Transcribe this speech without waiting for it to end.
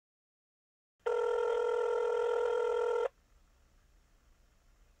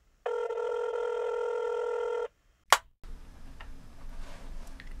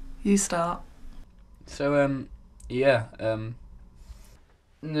You start. So, yeah,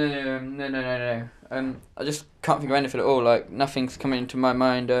 no. I just can't think of anything at all. Like, nothing's coming into my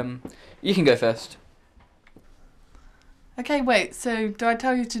mind. You can go first. Okay, wait, so do I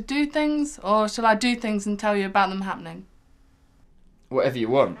tell you to do things, or shall I do things and tell you about them happening? Whatever you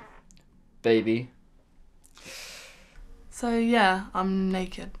want, baby. So, yeah, I'm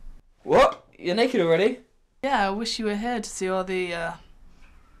naked. What? You're naked already? Yeah, I wish you were here to see all the,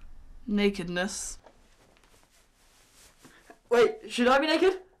 nakedness. Wait, should I be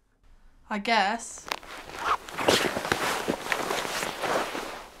naked? I guess.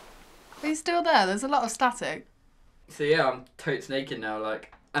 Are you still there? There's a lot of static. So yeah, I'm totes naked now,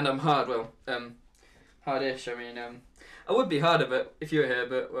 like, and I'm hard. Well, hardish. I mean, I would be harder, but if you were here,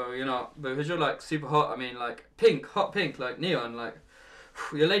 but well, you're not. But because you're like super hot, I mean, like pink, hot pink, like neon, like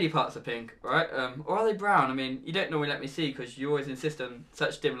your lady parts are pink, right? Or are they brown? I mean, you don't normally let me see because you always insist on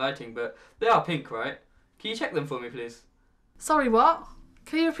such dim lighting, but they are pink, right? Can you check them for me, please? Sorry, what?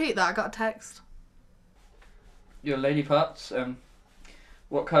 Can you repeat that? I got a text. Your lady parts.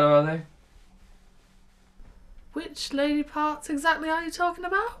 What colour are they? Which lady parts exactly are you talking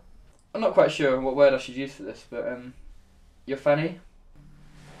about? I'm not quite sure what word I should use for this, but your fanny.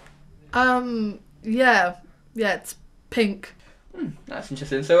 Yeah. Yeah, it's pink. That's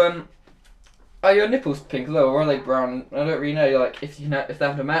interesting. So are your nipples pink as well, or are they brown? I don't really know. Like if if they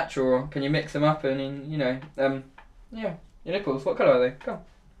have to match, or can you mix them up? And yeah, your nipples. What colour are they? Come.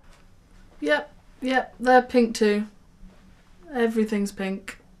 Yep, they're pink too. Everything's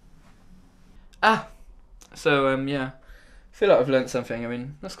pink. Ah. So yeah, I feel like I've learnt something. I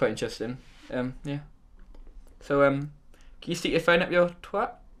mean, that's quite interesting. Yeah. So can you stick your phone up your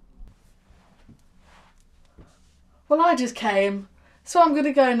twat? Well, I just came, so I'm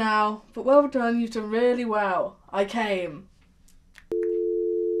gonna go now. But well done, you've done really well. I came.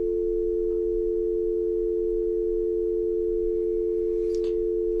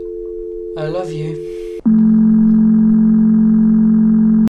 I love you.